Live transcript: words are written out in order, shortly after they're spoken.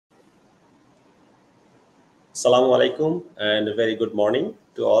Assalamu alaikum and a very good morning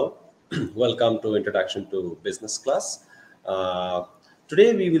to all. Welcome to Introduction to Business Class. Uh,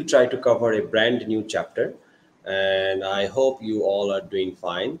 Today we will try to cover a brand new chapter, and I hope you all are doing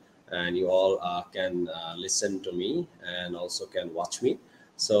fine and you all can listen to me and also can watch me.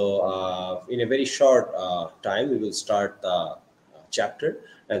 So, in a very short time, we will start the chapter,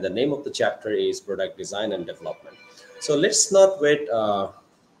 and the name of the chapter is Product Design and Development. So, let's not wait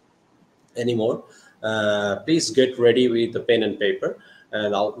anymore. Please get ready with the pen and paper,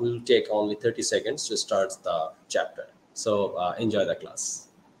 and we'll take only 30 seconds to start the chapter. So enjoy the class.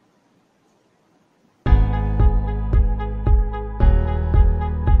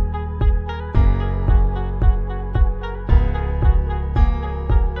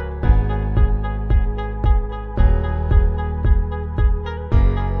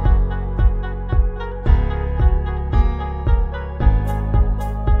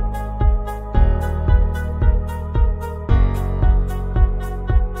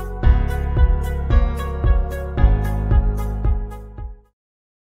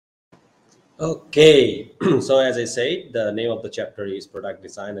 Okay, so as I said, the name of the chapter is Product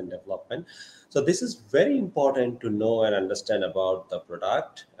Design and Development. So this is very important to know and understand about the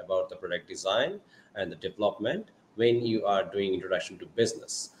product design and the development when you are doing introduction to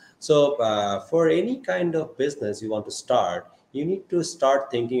business. So for any kind of business you want to start, you need to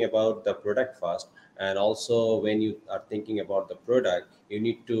start thinking about the product first. And also when you are thinking about the product, you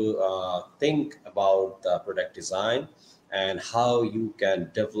need to think about the product design and how you can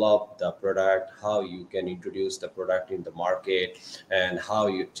develop the product, how you can introduce the product in the market, and how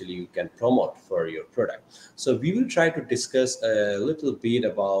you can promote for your product. So we will try to discuss a little bit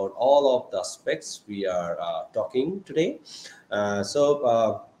about all of the aspects we are talking today.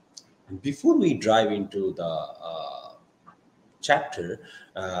 Before we dive into the chapter,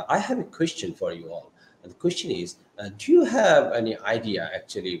 I have a question for you all. And the question is, do you have any idea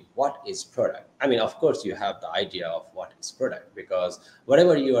actually what is product? I mean, of course, you have the idea of what is product because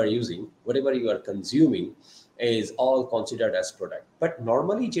whatever you are using, whatever you are consuming is all considered as product. But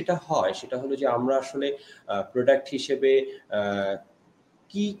normally যেটা হয় সেটা হলো যে আমরা আসলে product হিসেবে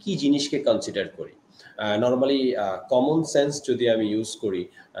কি কি জিনিসকে কনসিডার করি নর্মালি কমন সেন্স যদি আমি ইউজ করি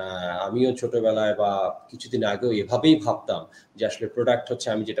আমিও ছোটবেলায় বা কিছুদিন আগেও এভাবেই ভাবতাম যে আসলে প্রোডাক্ট হচ্ছে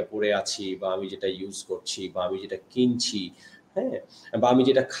আমি যেটা পরে আছি বা আমি যেটা ইউজ করছি বা আমি যেটা কিনছি, হ্যাঁ, বা আমি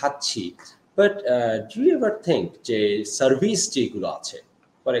যেটা খাচ্ছি। But do you ever think যে সার্ভিস যেগুলো আছে,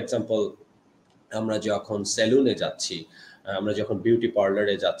 ফর এক্সাম্পল আমরা যখন সেলুনে যাচ্ছি, আমরা যখন বিউটি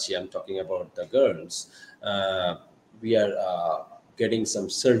পার্লারে যাচ্ছি, I am talking about the girls, we are getting some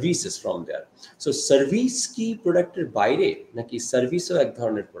services from there. So service কি প্রোডাক্টের বাইরে নাকি সার্ভিসও এক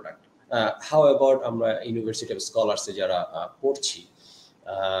ধরনের প্রোডাক্ট? হাউ অ্যাবাউট আমরা ইউনিভার্সিটি অফ স্কলার্সে যারা পড়ছি,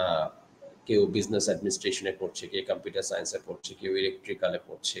 কেউ বিজনেস অ্যাডমিনিস্ট্রেশনে পড়ছে, কেউ কম্পিউটার সায়েন্সে পড়ছে, কেউ ইলেকট্রিক্যালে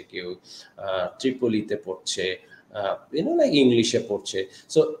পড়ছে, কেউ ট্রিপলিতে পড়ছে, লাইক ইংলিশে পড়ছে।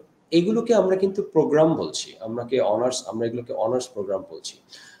 সো এগুলোকে আমরা কিন্তু প্রোগ্রাম বলছি, আমরা এগুলোকে অনার্স প্রোগ্রাম বলছি।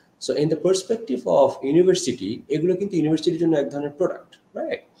 So in the perspective of university, এগুলো কিন্তু ইউনিভার্সিটির জন্য এক ধরনের প্রোডাক্ট,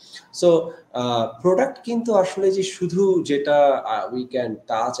 রাইট? সো প্রোডাক্ট কিন্তু আসলে যে শুধু যেটা we can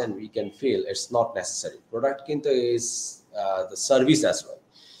touch and we can feel, it's not necessary. Product কিন্তু is the service as well.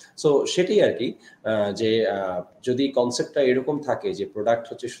 So সেটাই আর কি, যে যদি কনসেপ্টটা এরকম থাকে যে প্রোডাক্ট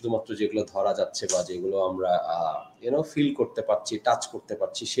হচ্ছে শুধুমাত্র যেগুলো ধরা যাচ্ছে বা যেগুলো আমরা ফিল করতে পারছি, টাচ করতে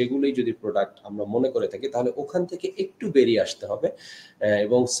পারছি, সেগুলোই যদি প্রোডাক্ট আমরা মনে করে থাকি, তাহলে ওখান থেকে একটু বেরিয়ে আসতে হবে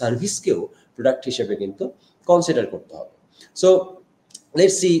এবং সার্ভিসকেও প্রোডাক্ট হিসেবে কিন্তু কনসিডার করতে হবে। So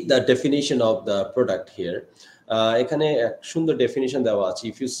let's see the definition of the product here. এখানে এক সুন্দর ডেফিনিশন দেওয়া আছে।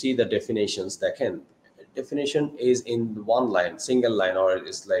 If you C the definitions, দেখেন definition is in one line, single line, or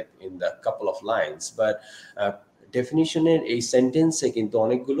it's like in the couple of lines, but definition-এর এই সেন্টেন্সে কিন্তু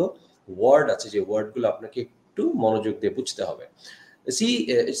অনেকগুলো ওয়ার্ড আছে যে ওয়ার্ডগুলো আপনাকে একটু মনোযোগ দিয়ে বুঝতে হবে। See,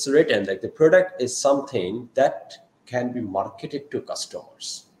 it's written like the product is something that can be marketed to customers.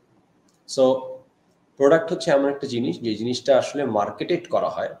 So product হচ্ছে এমন একটা জিনিস যে জিনিসটা আসলে মার্কেটেড করা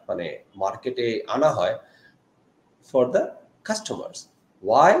হয়, মানে মার্কেটে আনা হয় for the customers.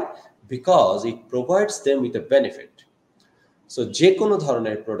 Why? Because it provides them with a benefit. So যে কোনো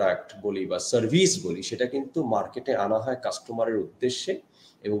ধরনের প্রোডাক্ট বলি বা সার্ভিস বলি, সেটা কিন্তু মার্কেটে আনা হয় কাস্টমারের উদ্দেশ্যে,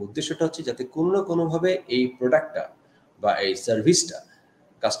 এবং উদ্দেশ্যটা হচ্ছে যাতে কোনো না কোনোভাবে এই প্রোডাক্টটা বা এই সার্ভিসটা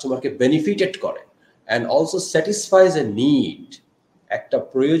কাস্টমারকে বেনিফিটেড করে অ্যান্ড অলসো স্যাটিসফাইজ এ নিড, একটা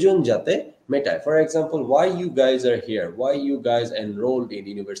প্রয়োজন যাতে মেটায়। For example, why you guys are here, why you guys enrolled in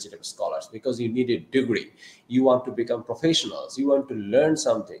University of Scholars? Because you need a degree, you want to become professionals, you want to learn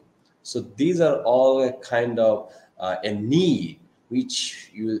something. So these are all a kind of a need which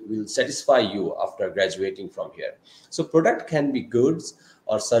you will satisfy you after graduating from here. So product can be goods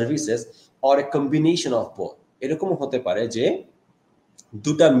or services or a combination of both. এরকম হতে পারে যে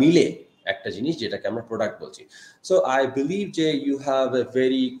দুটা মিলে একটা জিনিস যেটাকে আমরা প্রোডাক্ট বলছি। সো আই বিলিভ যে you have a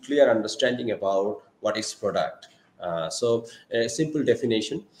very clear understanding about what is product. So simple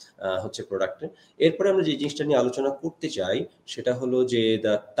definition হচ্ছে প্রোডাক্টের। এরপরে আমরা যে জিনিসটা নিয়ে আলোচনা করতে চাই সেটা হলো যে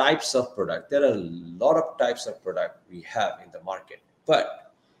the types of product. There R lot of types of product we have in the market, but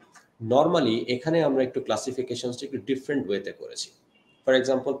normally এখানে আমরা একটু ক্লাসিফিকেশনসটা একটু ডিফারেন্ট ওয়েতে করেছি। ফর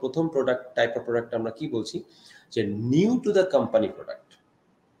এক্সাম্পল, প্রথম প্রোডাক্ট টাইপ অফ প্রোডাক্ট আমরা কি বলছি যে new to the company product.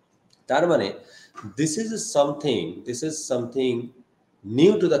 তার মানে this is something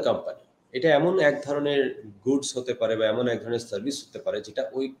new to the company. এটা এমন এক ধরনের গুডস হতে পারে বা এমন এক ধরনের সার্ভিস হতে পারে যেটা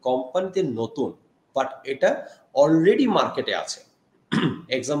ওই কোম্পানিতে নতুন, বাট এটা অলরেডি মার্কেটে আছে।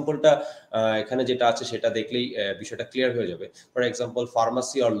 এক্সাম্পলটা এখানে যেটা আছে সেটা দেখলেই বিষয়টা ক্লিয়ার হয়ে যাবে। For example,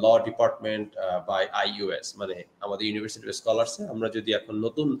 pharmacy or law department by আইইউএস, মানে আমাদের ইউনিভার্সিটি অফ স্কলার্সে আমরা যদি এখন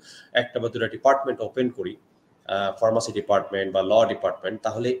নতুন একটা বা দুটা ডিপার্টমেন্ট ওপেন করি, ফার্মাসি ডিপার্টমেন্ট বা ল ডিপার্টমেন্ট,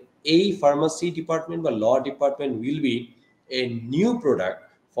 তাহলে এই ফার্মাসি ডিপার্টমেন্ট বা ল department will B a new product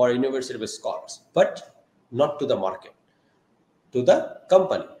for university of scholars, but not to the market, to the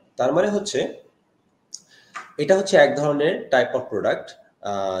company. তার মানে হচ্ছে এটা হচ্ছে এক ধরনের টাইপ অফ প্রোডাক্ট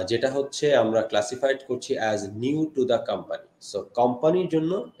যেটা হচ্ছে আমরা ক্লাসিফাইড করছি as new to the company. So কোম্পানির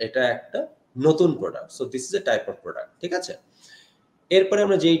জন্য এটা একটা নতুন product. So this is a type of product, ঠিক আছে। এরপরে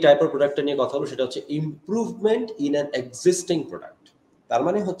আমরা যেই টাইপ অফ প্রোডাক্টটা নিয়ে কথা বলবো সেটা হচ্ছে improvement in an existing product. তার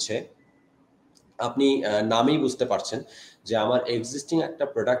মানে হচ্ছে আপনি নামেই বুঝতে পারছেন যে আমার এক্সিস্টিং একটা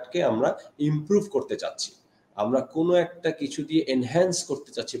প্রোডাক্টকে আমরা ইমপ্রুভ করতে চাচ্ছি, আমরা কোনো একটা কিছু দিয়ে এনহ্যান্স করতে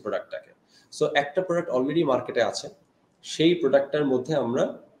চাচ্ছি প্রোডাক্টটাকে। সো একটা প্রোডাক্ট অলরেডি মার্কেটে আছে, সেই প্রোডাক্টটার মধ্যে আমরা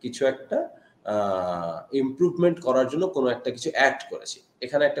কিছু একটা ইমপ্রুভমেন্ট করার জন্য কোনো একটা কিছু অ্যাড করেছি।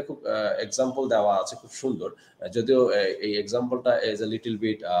 এখানে একটা খুব এক্সাম্পল দেওয়া আছে, খুব সুন্দর, যদিও এই এক্সাম্পলটা is a little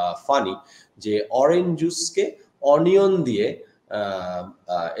bit funny, যে অরেঞ্জ জুসকে অনিয়ন দিয়ে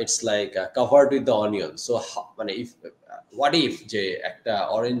it's like covered with the onion. So মানে ইফ হোয়াট ইফ যে একটা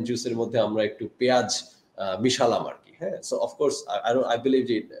অরেঞ্জ জুসের মধ্যে আমরা একটু পেঁয়াজ মিশালাম আর কি, হ্যাঁ। So of course I believe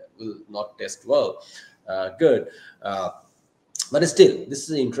it will not test well good, but still this is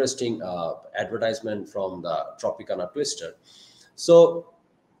an interesting advertisement from the Tropicana Twister. So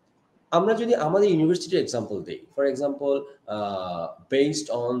আমরা যদি আমাদের ইউনিভার্সিটির এক্সাম্পল দিই, for example based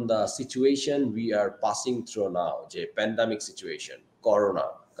on the situation we are passing through নাও, যে pandemic situation, corona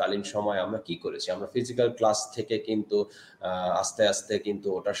কালীন সময় আমরা কি করেছি, আমরা ফিজিক্যাল ক্লাস থেকে কিন্তু আস্তে আস্তে কিন্তু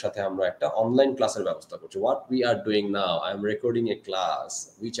ওটার সাথে আমরা একটা অনলাইন ক্লাসের ব্যবস্থা করছি। What we are doing now, I am recording A class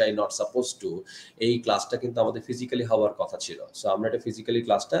which I not suppose two. এই ক্লাসটা কিন্তু আমাদের ফিজিক্যালি হওয়ার কথা ছিল, সো আমরা এটা ফিজিক্যালি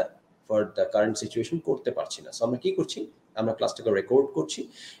ক্লাসটা ফর দ্য কারেন্ট সিচুয়েশন করতে পারছি না। সো আমরা কি করছি, আমরা ক্লাসটাকে রেকর্ড করছি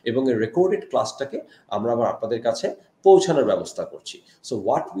এবং এই রেকর্ডেড ক্লাসটাকে আমরা আবার আপনাদের কাছে পৌঁছানোর ব্যবস্থা করছি। So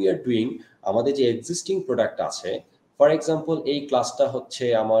what we are doing, আমাদের যে এক্সিস্টিং প্রোডাক্ট আছে, ফর এক্সাম্পল এই ক্লাসটা হচ্ছে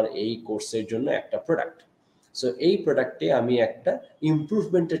আমার এই কোর্সের জন্য একটা প্রোডাক্ট। সো এই প্রোডাক্টে আমি একটা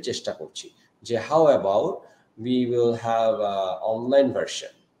ইমপ্রুভমেন্টের চেষ্টা করছি, যে how about we will have online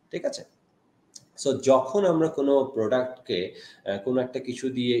version, ঠিক আছে। সো যখন আমরা কোনো প্রোডাক্টকে কোনো একটা কিছু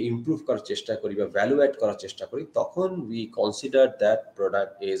দিয়ে ইমপ্রুভ করার চেষ্টা করি বা ভ্যালু অ্যাড করার চেষ্টা করি, তখন we consider that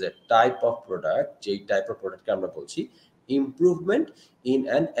product is a type of product, যেই টাইপ অফ প্রোডাক্টকে আমরা বলছি improvement in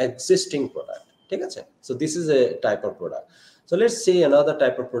an existing product, ঠিক আছে। So this is a type of product. So let's say another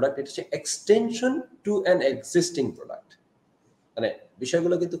type of product, এটা হচ্ছে extension to an existing product. মানে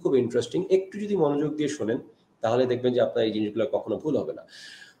বিষয়গুলো কিন্তু খুব ইন্টারেস্টিং, একটু যদি মনোযোগ দিয়ে শোনেন তাহলে দেখবেন যে আপনার এই জিনিসগুলো কখনো ভুল হবে না।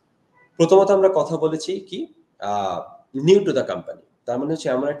 প্রথমত আমরা কথা বলেছি কি নিউ টু দ্য কোম্পানি, তার মানে হচ্ছে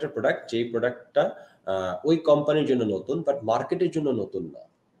এমন একটা প্রোডাক্ট যেই প্রোডাক্টটা ওই কোম্পানির জন্য নতুন, বাট মার্কেটের জন্য নতুন না।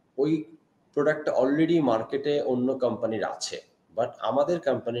 ওই প্রোডাক্টটা অলরেডি মার্কেটে অন্য কোম্পানির আছে, বাট আমাদের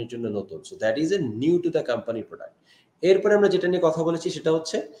কোম্পানির জন্য নতুন। So that is a new to the company product. এরপরে আমরা যেটা নিয়ে কথা বলেছি সেটা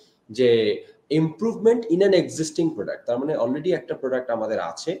হচ্ছে যে improvement in an existing product, তার মানে অলরেডি একটা প্রোডাক্ট আমাদের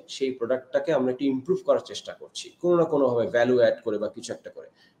আছে, সেই প্রোডাক্টটাকে আমরা একটু ইমপ্রুভ করার চেষ্টা করছি কোনো না কোনোভাবে ভ্যালু অ্যাড করে বা কিছু একটা করে।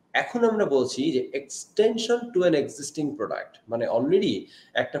 এখন আমরা বলছি যে extension to an existing product, মানে অলরেডি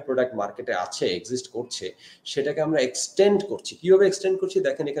একটা প্রোডাক্ট মার্কেটে আছে, এক্সিস্ট করছে, সেটাকে আমরা এক্সটেন্ড করছি। কিভাবে এক্সটেন্ড করছি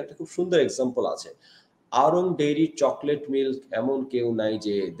দেখেন, এখানে একটা খুব সুন্দর এক্সাম্পল আছে। আরং ডেইরি চকলেট মিল্ক, এমন কেউ নাই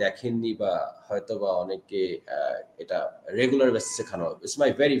যে দেখেননি বা হয়তো বা অনেকে এটা রেগুলার বেসিসে খানো। It's my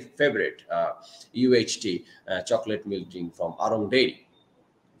very favourite UHT chocolate milk drink from Aarong dairy.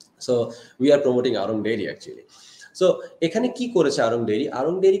 So we are promoting Aarong dairy actually. So এখানে কি করেছে আরং ডেইরি?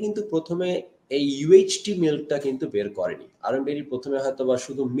 আরং ডেইরি কিন্তু প্রথমে এই ইউএইচটি মিল্কটা কিন্তু বের করেনি। আরং ডেইরি প্রথমে হয়তো বা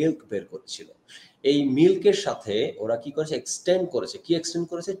শুধু মিল্ক বের করছিল। এই মিল্কের সাথে ওরা কি করেছে, এক্সটেন্ড করেছে। কি এক্সটেন্ড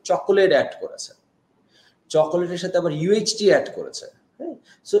করেছে? চকোলেট অ্যাড করেছে। চকোলেটের সাথে আবার UHT অ্যাড করেছে। হ্যাঁ?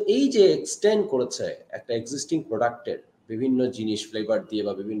 সো এই যে এক্সটেন্ড করেছে একটা এক্সিস্টিং প্রোডাক্টের বিভিন্ন জিনিস ফ্লেভার দিয়ে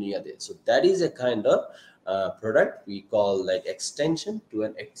বা বিভিন্ন ইয়া দিয়ে। So that is a kind of product we call like extension to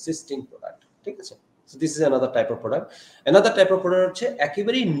an existing product. ঠিক আছে? So this is another type of product. Another type of product হচ্ছে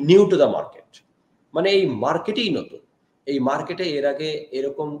একেবারেই নিউ টু দ্য মার্কেট। মানে এই মার্কেটেই নতুন। এই মার্কেটে এর আগে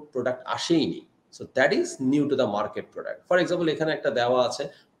এরকম product আসেইনি। So that is new to the market product. For example এখানে একটা দেওয়া আছে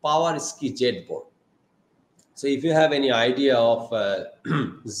পাওয়ার ski jet board. So if you have any idea of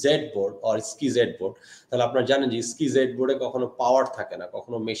Z board or ski Z board, তাহলে আপনারা জানেন যে ski Z board-এ কখনো পাওয়ার থাকে না,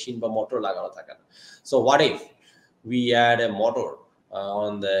 কখনো মেশিন বা মোটর লাগানো থাকে না। So what if we add a motor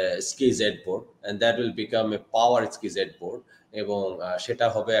on the ski Z board and that will become a power ski Z board এবং সেটা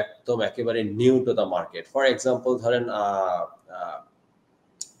হবে একদম একেবারে new to the market. For example ধরেন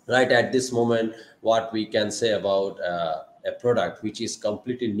right at this moment what we can say about a product which is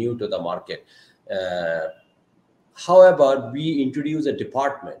completely new to the market. However, we introduce a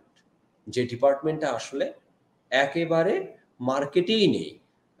department যে ডিপার্টমেন্টটা আসলে একেবারে মার্কেটেই নেই।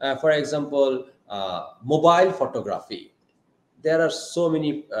 For example mobile photography, there are so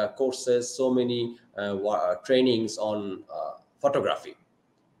many courses, so many trainings on photography.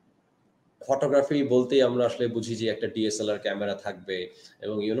 Photography বলতেই আমরা আসলে বুঝি যে একটা DSLR ক্যামেরা থাকবে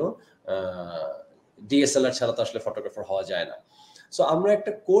এবং DSLR ছাড়া তো আসলে ফটোগ্রাফার হওয়া যায় না। সো আমরা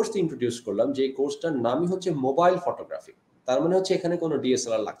একটা কোর্স ইন্ট্রোডিউস করলাম যে কোর্সটার নামই হচ্ছে মোবাইল ফটোগ্রাফি। তার মানে হচ্ছে এখানে কোনো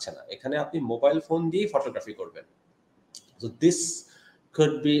DSLR লাগছে না, এখানে আপনি মোবাইল ফোন দিয়েই ফটোগ্রাফি করবেন। So this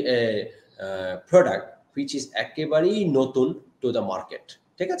could B A product which is একেবারেই নতুন টু দ্য মার্কেট।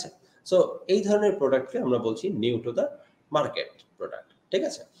 ঠিক আছে? সো এই ধরনের প্রোডাক্টকে আমরা বলছি new to the market product. ঠিক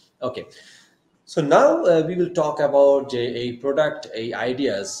আছে? ওকে, so now we will talk about যে এই প্রোডাক্ট, এই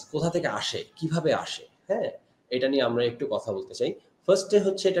আইডিয়াস কোথা থেকে আসে, কিভাবে আসে। হ্যাঁ, এটা নিয়ে আমরা একটু কথা বলতে চাই। ফার্স্টে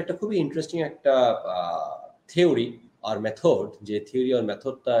হচ্ছে এটা একটা খুবই ইন্টারেস্টিং একটা থিওরি আর মেথড, যে theory R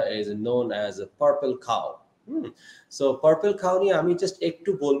মেথডটা is known as purple cow. So purple cow নিয়ে আমি জাস্ট একটু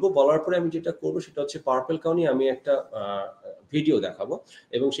বলবো, বলার পরে আমি যেটা করবো সেটা হচ্ছে পার্পল কাউ নিয়ে আমি একটা ভিডিও দেখাবো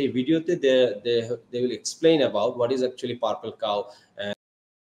এবং সেই ভিডিওতে they will explain about what is actually purple cow.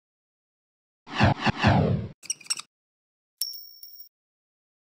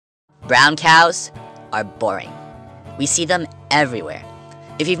 Brown cows are boring. We see them everywhere.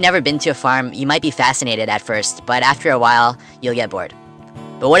 If you've never been to a farm, you might be fascinated at first, but after a while, you'll get bored.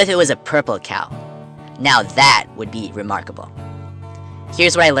 But what if it was a purple cow? Now that would be remarkable.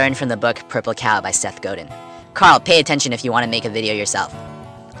 Here's what I learned from the book Purple Cow by Seth Godin. Carl, pay attention if you want to make a video yourself.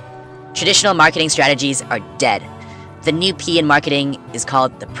 Traditional marketing strategies are dead. The new P in marketing is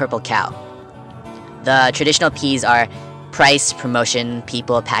called the purple cow. The traditional P's are price, promotion,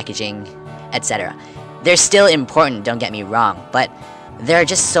 people, packaging, etc. They're still important, don't get me wrong, but there are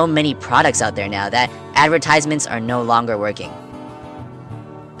just so many products out there now that advertisements are no longer working.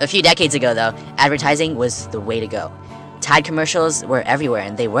 A few decades ago, though, advertising was the way to go. Tide commercials were everywhere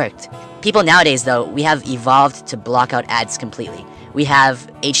and they worked. People nowadays, though, we have evolved to block out ads completely. We have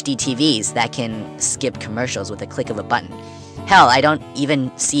HD TVs that can skip commercials with a click of a button. Hell, I don't even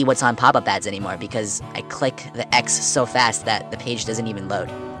see what's on pop-up ads anymore because I click the X so fast that the page doesn't even load.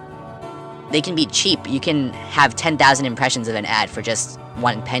 They can be cheap. You can have 10,000 impressions of an ad for just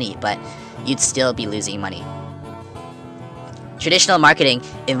 1 penny, but you'd still be losing money. Traditional marketing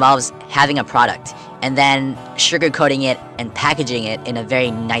involves having a product and then sugarcoating it and packaging it in a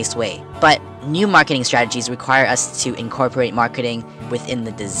very nice way. But new marketing strategies require us to incorporate marketing within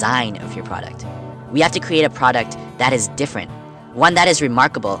the design of your product. We have to create a product that is different, one that is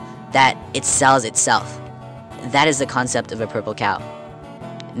remarkable, that it sells itself. That is the concept of a purple cow.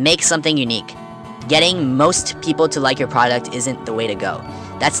 Make something unique. Getting most people to like your product isn't the way to go.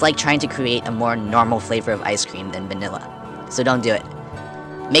 That's like trying to create a more normal flavor of ice cream than vanilla. So don't do it.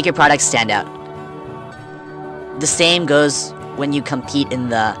 Make your product stand out. The same goes when you compete in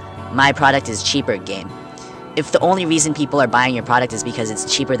the my product is cheaper game. If the only reason people are buying your product is because it's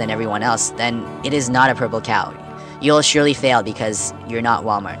cheaper than everyone else, then it is not a purple cow. You'll surely fail because you're not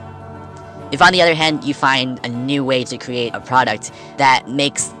Walmart. If on the other hand, you find a new way to create a product that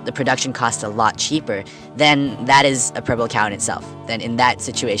makes the production cost a lot cheaper, then that is a purple cow in itself. Then in that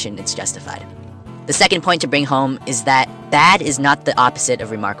situation, it's justified. The second point to bring home is that bad is not the opposite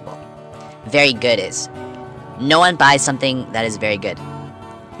of remarkable. Very good is. No one buys something that is very good.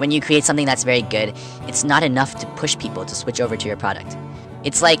 When you create something that's very good, it's not enough to push people to switch over to your product.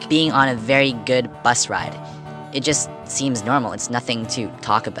 It's like being on a very good bus ride. It just seems normal. It's nothing to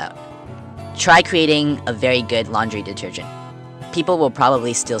talk about. Try creating a very good laundry detergent. People will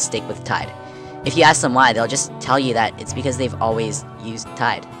probably still stick with Tide. If you ask them why, they'll just tell you that it's because they've always used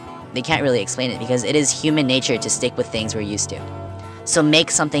Tide. They can't really explain it because it is human nature to stick with things we're used to. So make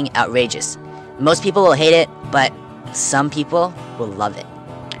something outrageous. Most people will hate it, but some people will love it.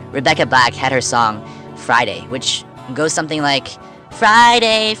 Rebecca Black had her song Friday, which goes something like,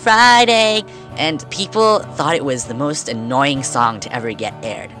 Friday, Friday, and people thought it was the most annoying song to ever get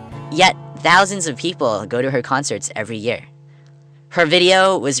aired. Yet, thousands of people go to her concerts every year. Her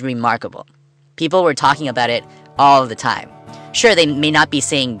video was remarkable. People were talking about it all the time. Sure, they may not be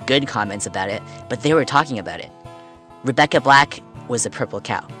saying good comments about it, but they were talking about it. Rebecca Black was a purple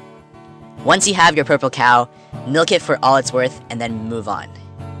cow. Once you have your purple cow, milk it for all it's worth and then move on.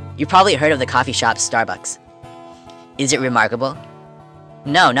 You probably heard of the coffee shop Starbucks. Is it remarkable?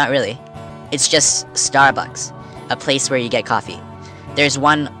 No, not really. It's just Starbucks, a place where you get coffee. There's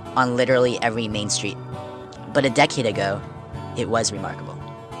one on literally every main street. But a decade ago, it was remarkable.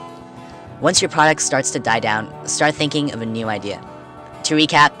 Once your product starts to die down, start thinking of a new idea. To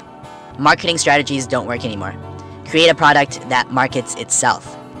recap, marketing strategies don't work anymore. Create a product that markets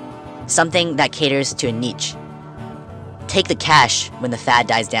itself. Something that caters to a niche. Take the cash when the fad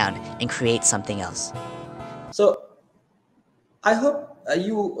dies down and create something else. So, I hope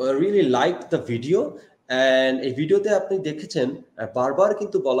you really liked the video, and এই ভিডিওতে আপনি দেখেছেন বারবার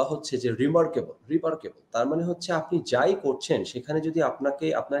কিন্তু বলা হচ্ছে যে remarkable. তার মানে হচ্ছে আপনি যাই করছেন সেখানে যদি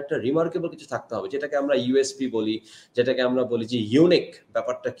আপনার একটা রিমার্কেবল কিছু থাকতে হবে, যেটাকে আমরা ইউএসপি বলি, যেটাকে আমরা বলি যে ইউনিক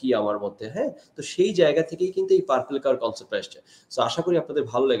ব্যাপারটা কি আমার মধ্যে, হ্যাঁ? তো সেই জায়গা থেকেই কিন্তু এই পার্পল কার কনসেপ্ট আসছে। সো আশা করি আপনাদের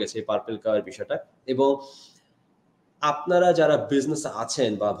ভালো লেগেছে এই পার্পল কার বিষয়টা, এবং আপনারা যারা বিজনেস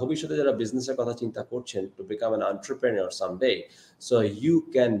আছেন বা ভবিষ্যতে যারা বিজনেসের কথা চিন্তা করছেন to become an entrepreneur someday, so you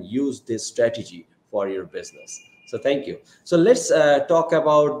can use this strategy for your business. So thank you. So let's talk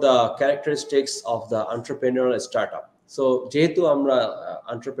about the characteristics of the entrepreneurial startup. So যেহেতু আমরা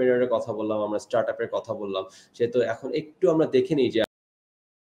এন্টারপ্রেনিউরের কথা বললাম, আমরা স্টার্টআপের কথা বললাম, সেহেতু এখন একটু আমরা দেখে নিই যে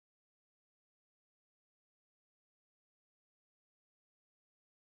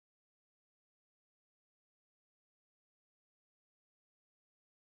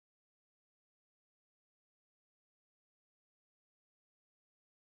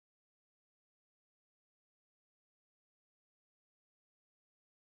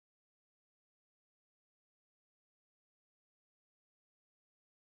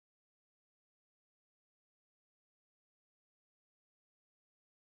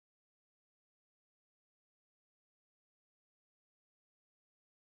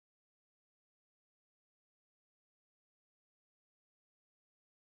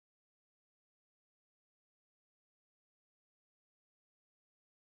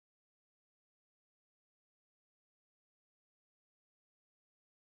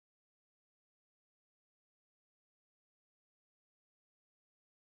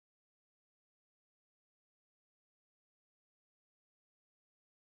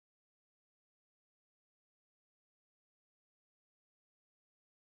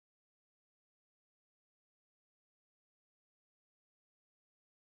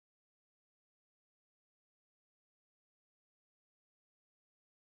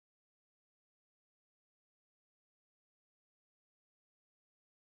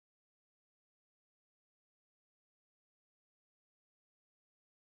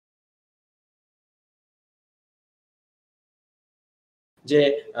যে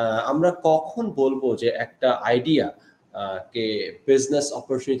আমরা কখন বলবো যে একটা আইডিয়া কে বিজনেস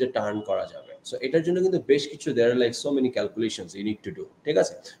অপরচুনিটিতে টার্ন করা যাবে। সো এটার জন্য কিন্তু বেশ কিছু দেয়ার আর like so many calculations you need to do. ঠিক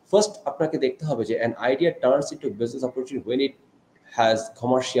আছে, ফার্স্ট আপনাকে দেখতে হবে যে an idea turns into business opportunity when it has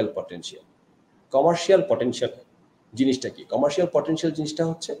commercial potential. Commercial potential জিনিসটা কি? কমার্শিয়াল পটেনশিয়াল জিনিসটা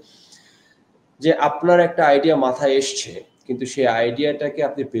হচ্ছে যে আপনার একটা আইডিয়া মাথায় এসছে, কিন্তু সেই আইডিয়াটাকে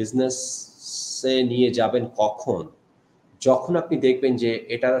আপনি বিজনেসে নিয়ে যাবেন কখন? যখন আপনি দেখবেন যে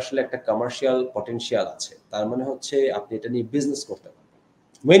এটার আসলে একটা কমার্শিয়াল পটেনশিয়াল আছে, তার মানে হচ্ছে আপনি এটা নিয়ে বিজনেস করতে পারবেন।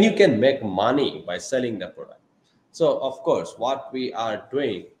 When you can make money by selling the product. So of course, what we are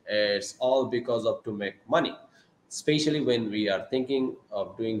doing is all because of to make money. Especially when we are thinking of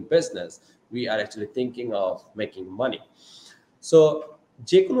doing business, we are actually thinking of making money. So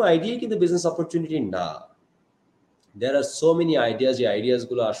যে কোনো idea কিন্তু business opportunity না। There are so many ideas, যে ideas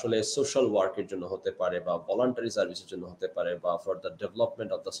গুলো আসলে social ওয়ার্কের জন্য হতে পারে, বা ভলান্টারি সার্ভিসের জন্য হতে পারে, বা for the development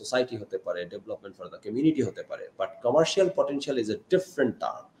of the society হতে পারে, ডেভেলপমেন্ট ফর দ্য কমিউনিটি হতে পারে। But commercial potential is a different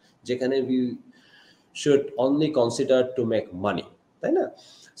term, যেখানে we should only consider to make money, তাই না?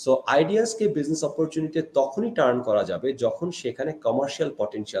 সো আইডিয়াসকে বিজনেস অপরচুনিটি তখনই টার্ন করা যাবে যখন সেখানে কমার্শিয়াল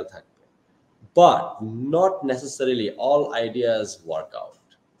পটেনশিয়াল থাকবে, but not necessarily all ideas work out.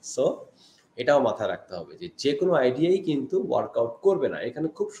 So এটাও মাথায় রাখতে হবে যে যেকোনো আইডিয়াই কিন্তু ওয়ার্কআউট করবে না। এখানে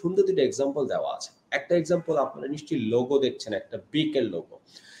খুব সুন্দর ২ টা এক্সাম্পল দেওয়া আছে। একটা এক্সাম্পল আপনারা নিশ্চয়ই লোগো দেখছেন, একটা বিগ এর লোগো।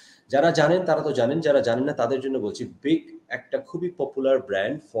 যারা জানেন তারা তো জানেন, যারা জানেন না তাদের জন্য বলছি বিগ একটা খুবই popular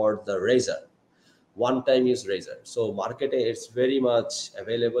brand for the razor. One time use razor. So market it's very much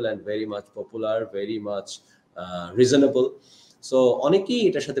available and very much popular, very much reasonable. So অনেকেই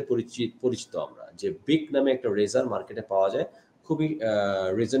এটার সাথে পরিচিত আমরা যে বিগ নামে একটা রেজার মার্কেটে পাওয়া যায়, খুবই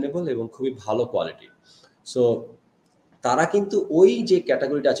রিজনেবল এবং খুবই ভালো কোয়ালিটি। সো তারা কিন্তু ওই যে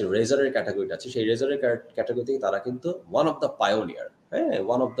ক্যাটাগরিটা আছে, রেজারের ক্যাটাগরিটা আছে, সেই রেজারের ক্যাটাগরি থেকে তারা কিন্তু ওয়ান অফ দ্য পায়োনিয়ার, হ্যাঁ,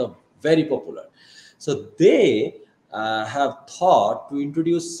 one of the very popular. So they have thought to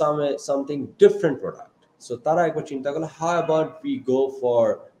introduce something different product. So তারা একবার চিন্তা করলো, how about we go for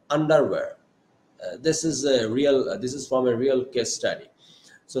underwear. This is from a real case study.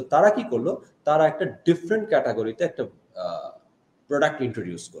 So তারা কি করলো, তারা একটা ডিফারেন্ট ক্যাটাগরিতে একটা প্রোডাক্ট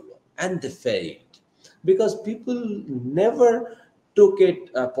ইন্ট্রোডিউস করলো, and they failed because people never took it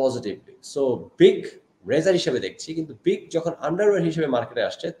positively. So big রেজার হিসেবে দেখছি, কিন্তু বিগ যখন আন্ডারওয়্যার হিসেবে মার্কেটে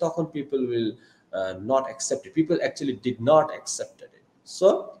আসছে তখন people will not accept it. People actually did not accept it. So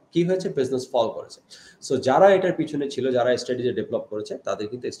কি হয়েছে, বিজনেস ফল করেছে। সো যারা এটার পিছনে ছিল, যারা স্ট্র্যাটেজি ডেভেলপ করেছে, তাদের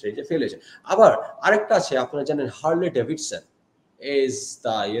কিন্তু স্ট্র্যাটেজি ফেল হয়েছে। আবার আরেকটা আছে, আপনারা জানেন Harley Davidson is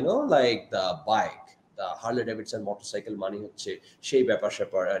the like the bike, the Harley Davidson motorcycle মানে হচ্ছে সেই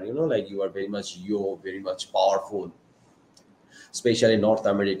ব্যাপার-স্যাপার, and like you are very much very much powerful, especially North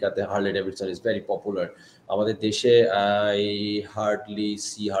America তে Harley Davidson is very popular. আমাদের দেশে I hardly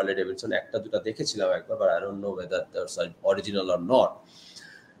see Harley Davidson, একটা দুটা দেখেছিলাম একবার, but I don't know whether those are original or not.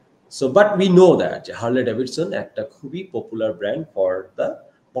 So but we know that Harley Davidson একটা খুবই popular brand for the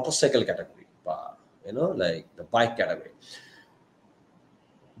motorcycle category, বা like the bike category.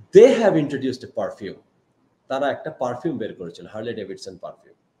 They have introduced a perfume. তারা একটা perfume বের করেছিল, Harley Davidson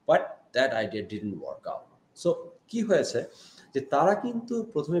perfume, but that idea didn't work out. So কি হয়েছে, যে তারা কিন্তু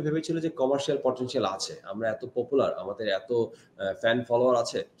প্রথমে ভেবেছিল যে কমার্শিয়াল পটেনশিয়াল আছে, আমরা এত পপুলার, আমাদের এত ফ্যান ফলোয়ার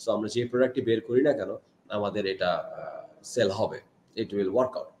আছে, সো আমরা যে প্রোডাক্টটি বের করি না কেন আমাদের এটা সেল হবে, it will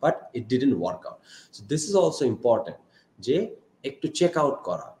work out, but it didn't work out. So this is also important যে একটু চেক আউট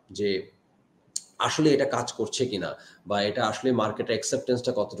করা যে আসলে এটা কাজ করছে কিনা, বা এটা আসলে মার্কেটে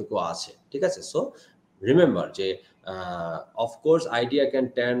অ্যাকসেপ্টেন্সটা কতটুকু আছে, ঠিক আছে? সো রিমেম্বার যে of course idea can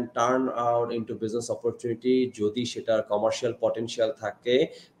turn out into business opportunity যদি সেটার কমার্শিয়াল পটেনশিয়াল থাকে,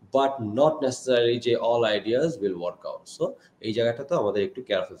 বাট নট নেসেসারি যে all ideas will work out. So এই জায়গাটাতে আমাদের একটু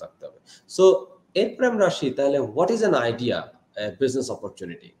কেয়ারফুল থাকতে হবে। সো এরপরে আমরা আসি, তাহলে what is an idea business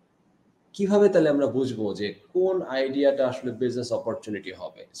opportunity? কিভাবে তাহলে আমরা বুঝবো যে কোন আইডিয়াটা আসলে বিজনেস অপরচুনিটি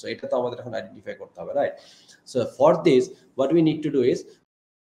হবে? সো এটা তো আমাদের এখন আইডেন্টিফাই করতে হবে, right? So for this what we need to do is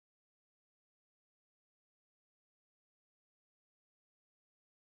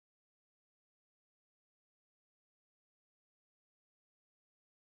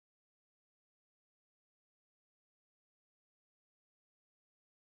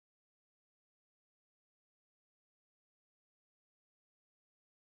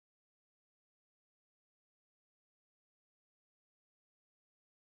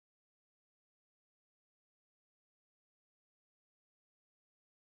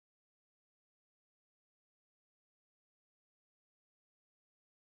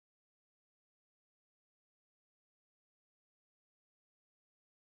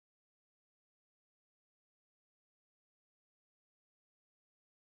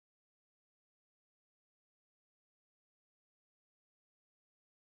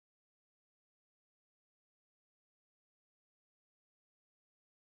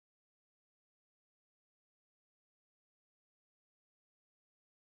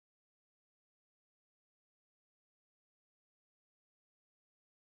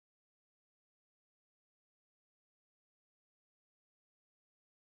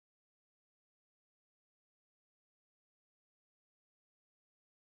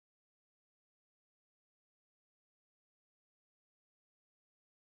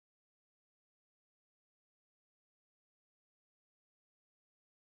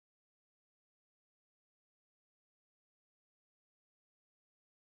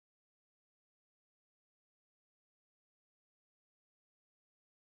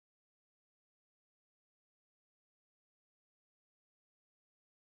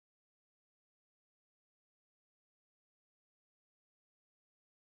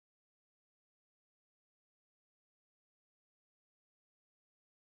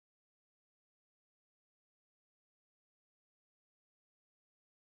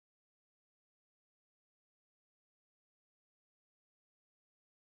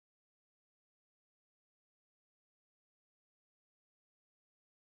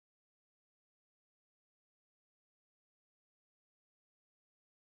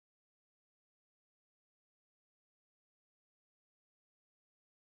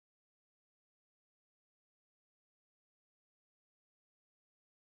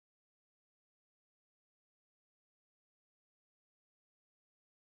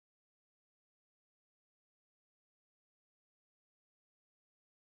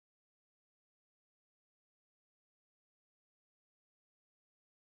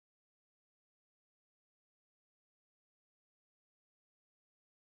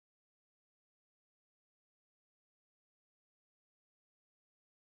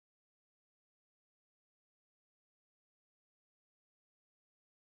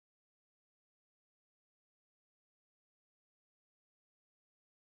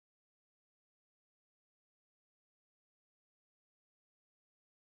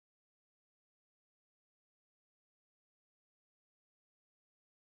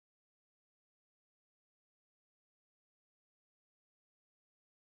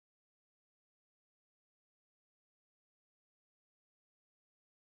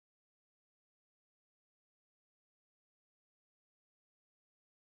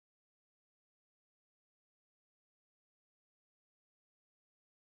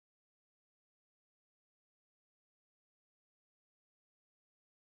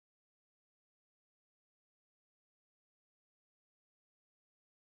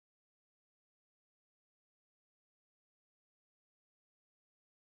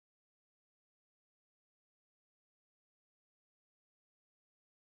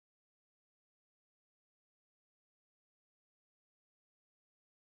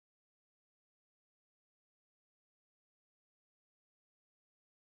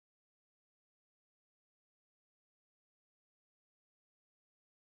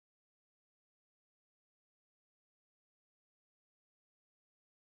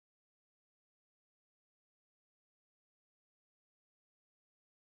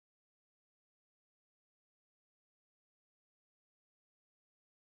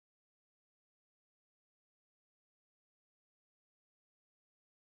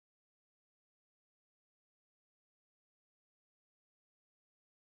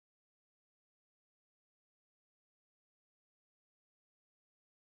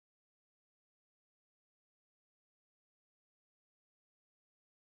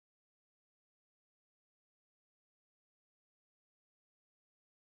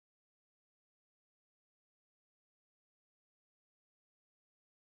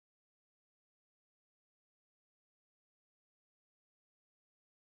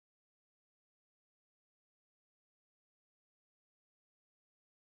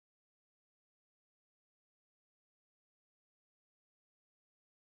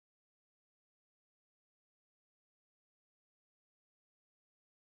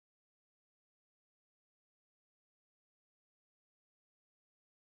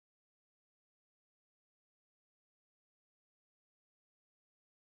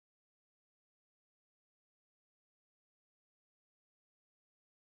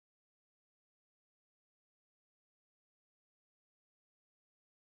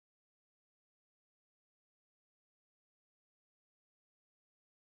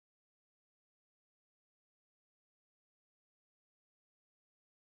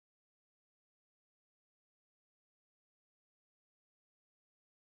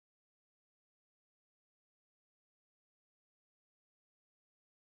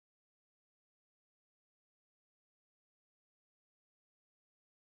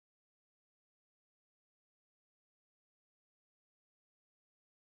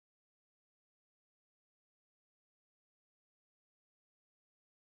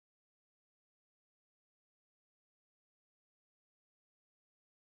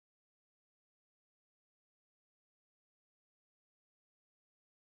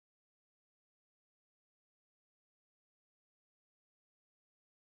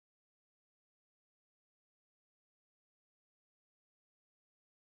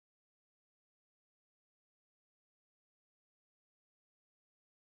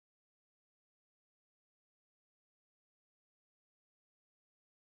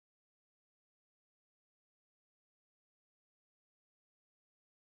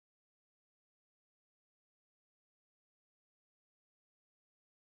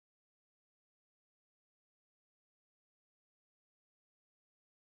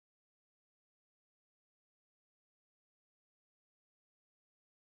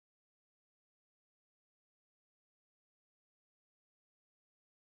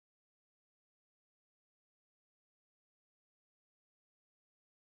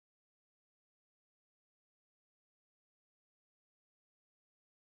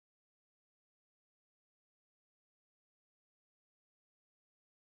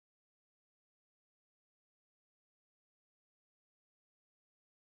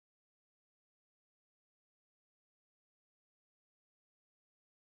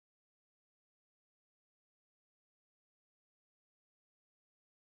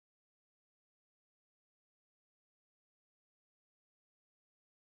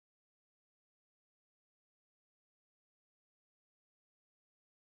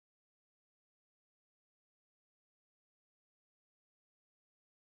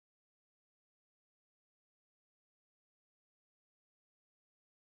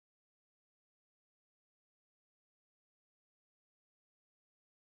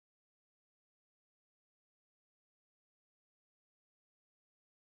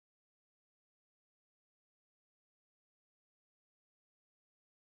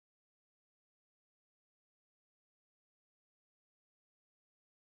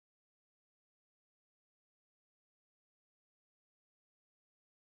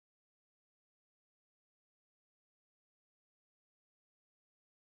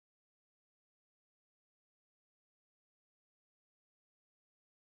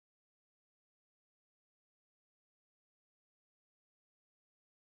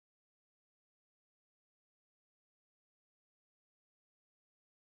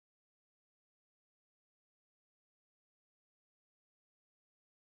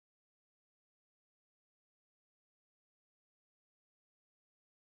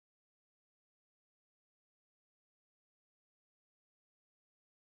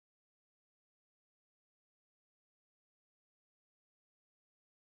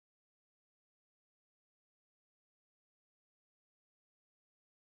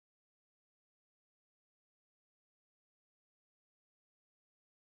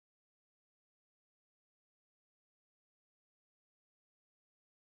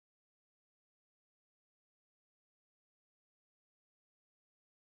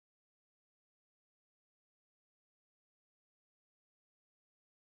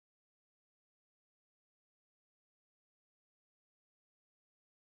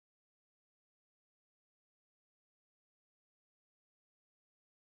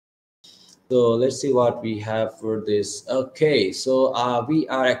So let's see what we have for this. Okay, so we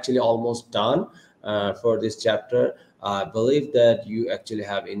are actually almost done for this chapter. I believe that you actually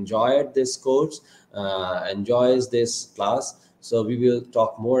have enjoyed this course, enjoys this class. So we will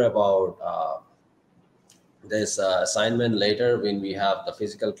talk more about this assignment later when we have the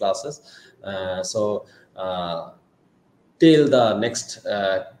physical classes. So till the next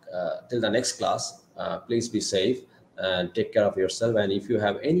class, please be safe and take care of yourself. And if you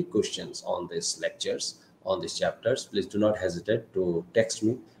have any questions on these lectures, on these chapters, please do not hesitate to text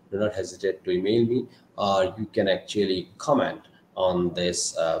me, do not hesitate to email me, or you can actually comment on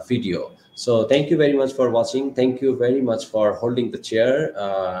this video. So thank you very much for watching. Thank you very much for holding the chair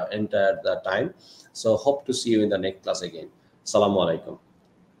entire the time. So hope to see you in the next class again. Assalamu alaikum.